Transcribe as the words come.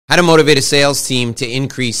How to motivate a sales team to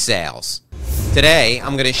increase sales. Today,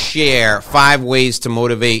 I'm going to share 5 ways to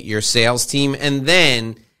motivate your sales team, and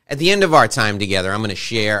then at the end of our time together, I'm going to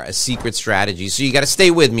share a secret strategy. So you got to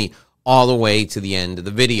stay with me all the way to the end of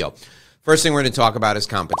the video. First thing we're going to talk about is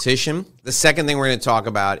competition. The second thing we're going to talk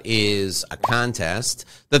about is a contest.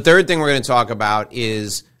 The third thing we're going to talk about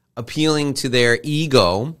is appealing to their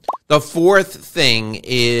ego. The fourth thing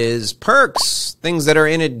is perks, things that are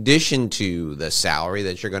in addition to the salary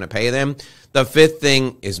that you're going to pay them. The fifth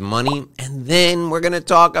thing is money. And then we're going to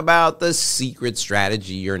talk about the secret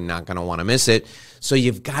strategy. You're not going to want to miss it. So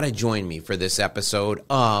you've got to join me for this episode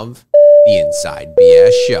of the Inside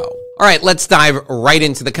BS Show. All right, let's dive right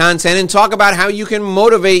into the content and talk about how you can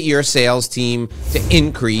motivate your sales team to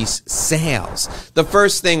increase sales. The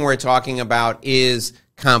first thing we're talking about is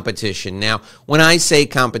competition. Now, when I say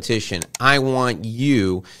competition, I want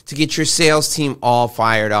you to get your sales team all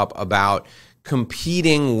fired up about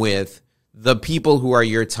competing with the people who are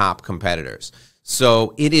your top competitors.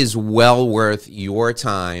 So it is well worth your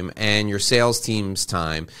time and your sales team's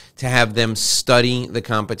time to have them study the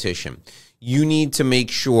competition. You need to make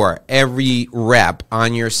sure every rep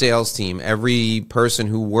on your sales team, every person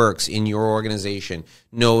who works in your organization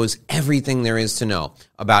knows everything there is to know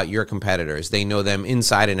about your competitors. They know them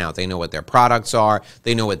inside and out. They know what their products are.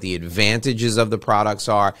 They know what the advantages of the products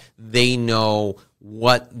are. They know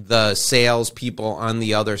what the salespeople on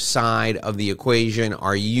the other side of the equation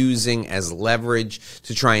are using as leverage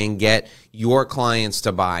to try and get your clients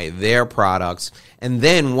to buy their products. And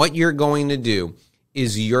then what you're going to do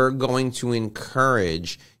is you're going to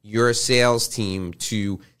encourage your sales team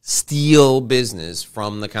to steal business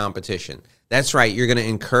from the competition. That's right. You're going to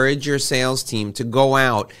encourage your sales team to go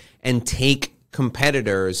out and take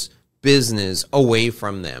competitors' business away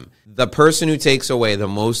from them. The person who takes away the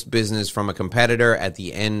most business from a competitor at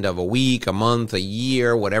the end of a week, a month, a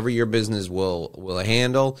year, whatever your business will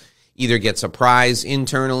handle, either gets a prize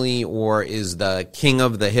internally or is the king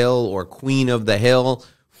of the hill or queen of the hill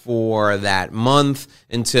for that month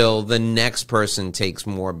until the next person takes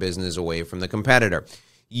more business away from the competitor.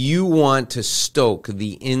 You want to stoke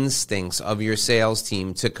the instincts of your sales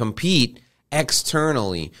team to compete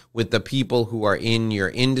externally with the people who are in your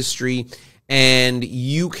industry, and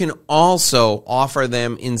you can also offer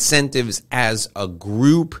them incentives as a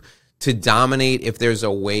group to dominate if there's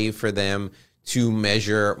a way for them to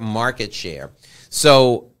measure market share.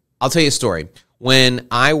 So I'll tell you a story. When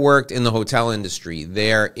I worked in the hotel industry,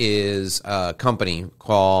 there is a company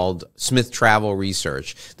called Smith Travel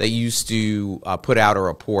Research that used to put out a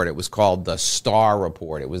report. It was called the STAR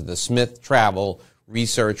Report. It was the Smith Travel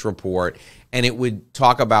Research Report, and it would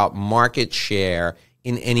talk about market share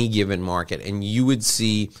in any given market. And you would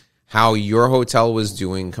see how your hotel was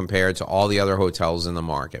doing compared to all the other hotels in the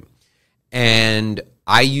market. And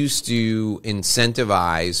I used to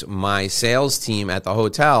incentivize my sales team at the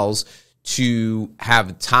hotels to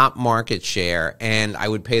have top market share, and I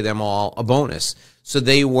would pay them all a bonus. So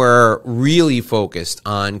they were really focused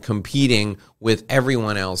on competing with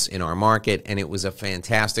everyone else in our market, and it was a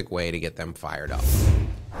fantastic way to get them fired up.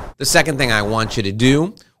 The second thing I want you to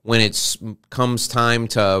do when it comes time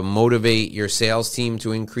to motivate your sales team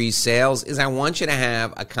to increase sales is I want you to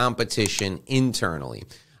have a competition internally.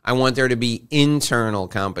 I want there to be internal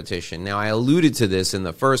competition. Now, I alluded to this in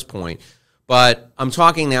the first point, but I'm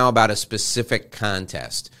talking now about a specific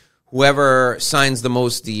contest. Whoever signs the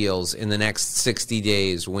most deals in the next 60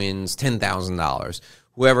 days wins $10,000.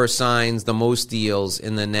 Whoever signs the most deals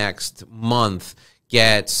in the next month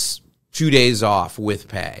gets 2 days off with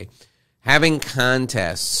pay. Having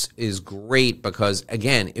contests is great because,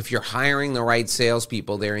 again, if you're hiring the right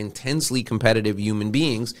salespeople, they're intensely competitive human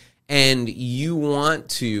beings, and you want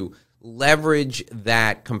to leverage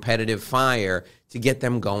that competitive fire to get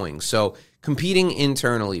them going. So competing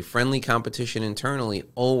internally, friendly competition internally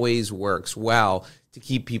always works well to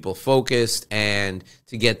keep people focused and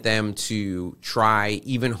to get them to try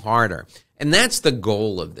even harder. And that's the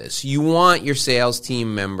goal of this. You want your sales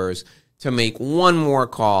team members to make one more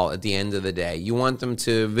call at the end of the day. You want them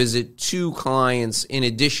to visit 2 clients in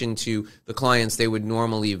addition to the clients they would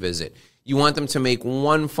normally visit. You want them to make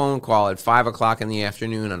one phone call at 5 o'clock in the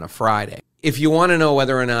afternoon on a Friday. If you want to know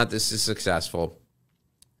whether or not this is successful,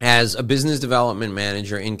 as a business development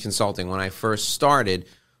manager in consulting, when I first started,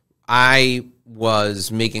 I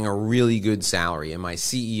was making a really good salary. And my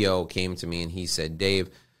CEO came to me and he said, Dave,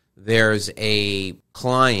 there's a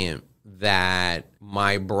client that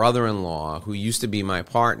my brother-in-law, who used to be my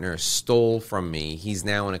partner, stole from me. He's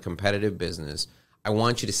now in a competitive business. I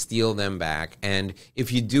want you to steal them back. And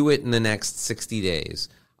if you do it in the next 60 days,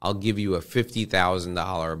 I'll give you a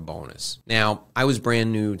 $50,000 bonus. Now, I was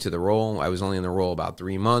brand new to the role. I was only in the role about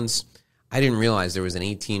 3 months. I didn't realize there was an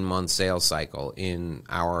 18-month sales cycle in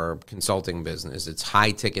our consulting business. It's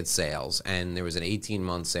high-ticket sales, and there was an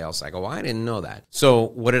 18-month sales cycle. Well, I didn't know that. So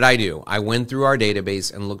what did I do? I went through our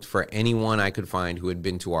database and looked for anyone I could find who had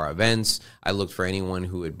been to our events. I looked for anyone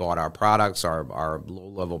who had bought our products, our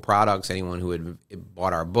low-level products, anyone who had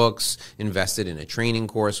bought our books, invested in a training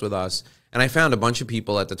course with us. And I found a bunch of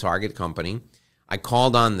people at the target company. I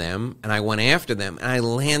called on them, and I went after them, and I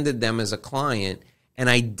landed them as a client. And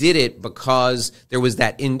I did it because there was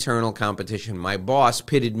that internal competition. My boss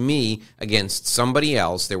pitted me against somebody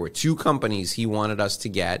else. There were 2 companies he wanted us to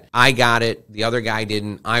get. I got it. The other guy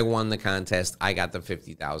didn't. I won the contest. I got the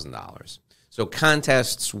 $50,000. So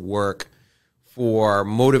contests work for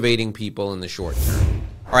motivating people in the short term.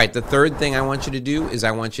 All right, the third thing I want you to do is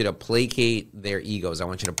I want you to placate their egos. I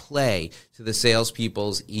want you to play to the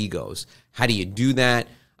salespeople's egos. How do you do that?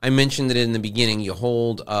 I mentioned it in the beginning. You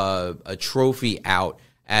hold a trophy out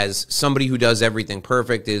as somebody who does everything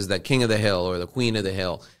perfect is the king of the hill or the queen of the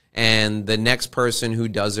hill. And the next person who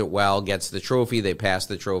does it well gets the trophy. They pass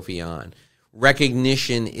the trophy on.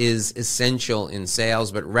 Recognition is essential in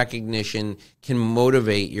sales, but recognition can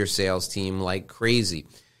motivate your sales team like crazy.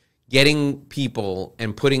 Getting people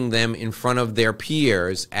and putting them in front of their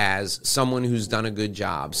peers as someone who's done a good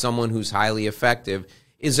job, someone who's highly effective,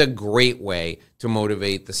 is a great way to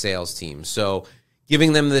motivate the sales team. So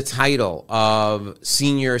giving them the title of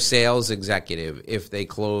senior sales executive if they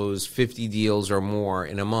close 50 deals or more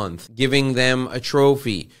in a month, giving them a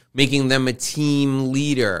trophy, making them a team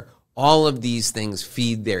leader, all of these things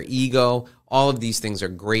feed their ego. All of these things are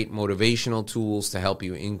great motivational tools to help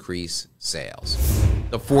you increase sales.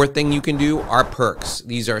 The fourth thing you can do are perks.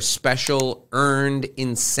 These are special earned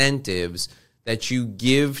incentives that you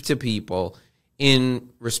give to people in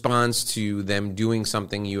response to them doing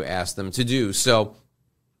something you asked them to do. So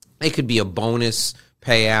it could be a bonus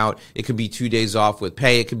payout. It could be 2 days off with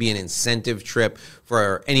pay. It could be an incentive trip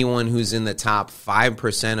for anyone who's in the top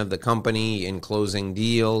 5% of the company in closing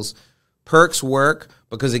deals. Perks work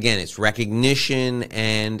because, again, it's recognition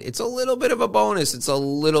and it's a little bit of a bonus. It's a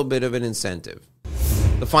little bit of an incentive.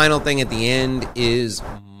 The final thing at the end is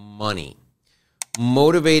money.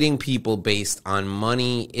 Motivating people based on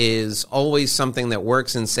money is always something that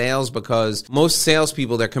works in sales because most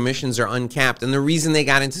salespeople, their commissions are uncapped. And the reason they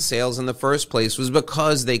got into sales in the first place was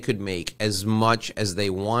because they could make as much as they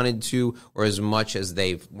wanted to or as much as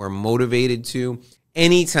they were motivated to.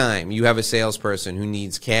 Anytime you have a salesperson who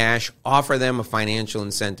needs cash, offer them a financial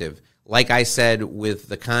incentive. Like I said with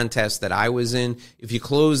the contest that I was in, if you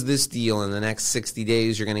close this deal in the next 60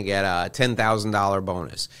 days, you're going to get a $10,000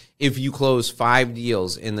 bonus. If you close 5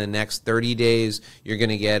 deals in the next 30 days, you're going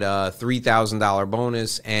to get a $3,000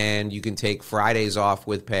 bonus, and you can take Fridays off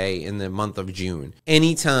with pay in the month of June.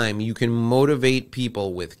 Anytime you can motivate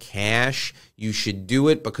people with cash, you should do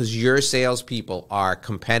it because your salespeople are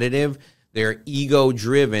competitive. They're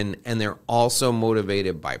ego-driven, and they're also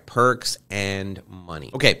motivated by perks and money.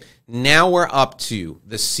 Okay, now we're up to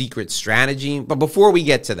the secret strategy. But before we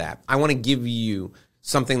get to that, I want to give you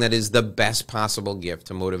something that is the best possible gift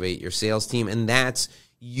to motivate your sales team, and that's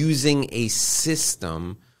using a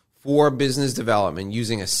system for business development,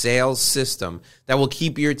 using a sales system that will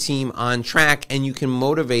keep your team on track, and you can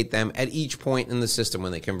motivate them at each point in the system.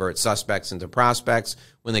 When they convert suspects into prospects,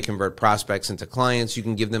 when they convert prospects into clients, you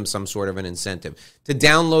can give them some sort of an incentive. To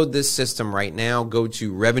download this system right now, go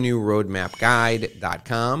to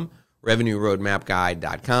revenueroadmapguide.com,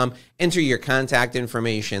 revenueroadmapguide.com. Enter your contact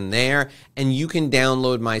information there, and you can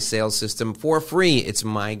download my sales system for free. It's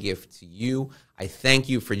my gift to you. I thank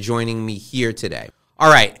you for joining me here today.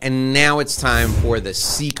 All right, and now it's time for the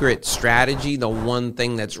secret strategy, the one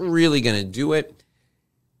thing that's really going to do it.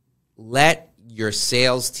 Let your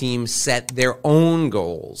sales team set their own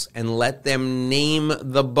goals and let them name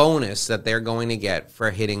the bonus that they're going to get for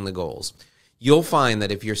hitting the goals. You'll find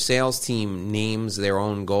that if your sales team names their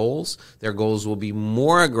own goals, their goals will be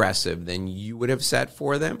more aggressive than you would have set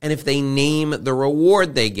for them. And if they name the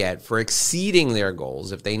reward they get for exceeding their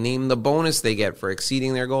goals, if they name the bonus they get for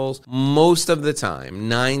exceeding their goals, most of the time,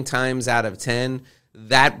 9 times out of 10,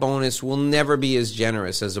 that bonus will never be as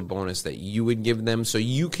generous as a bonus that you would give them. So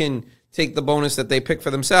you can take the bonus that they pick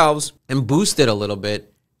for themselves and boost it a little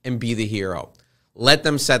bit and be the hero. Let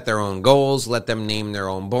them set their own goals. Let them name their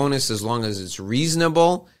own bonus. As long as it's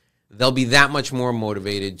reasonable, they'll be that much more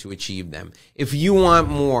motivated to achieve them. If you want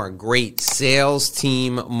more great sales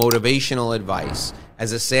team motivational advice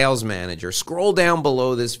as a sales manager, scroll down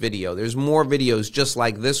below this video. There's more videos just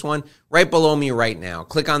like this one right below me right now.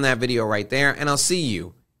 Click on that video right there, and I'll see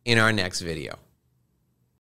you in our next video.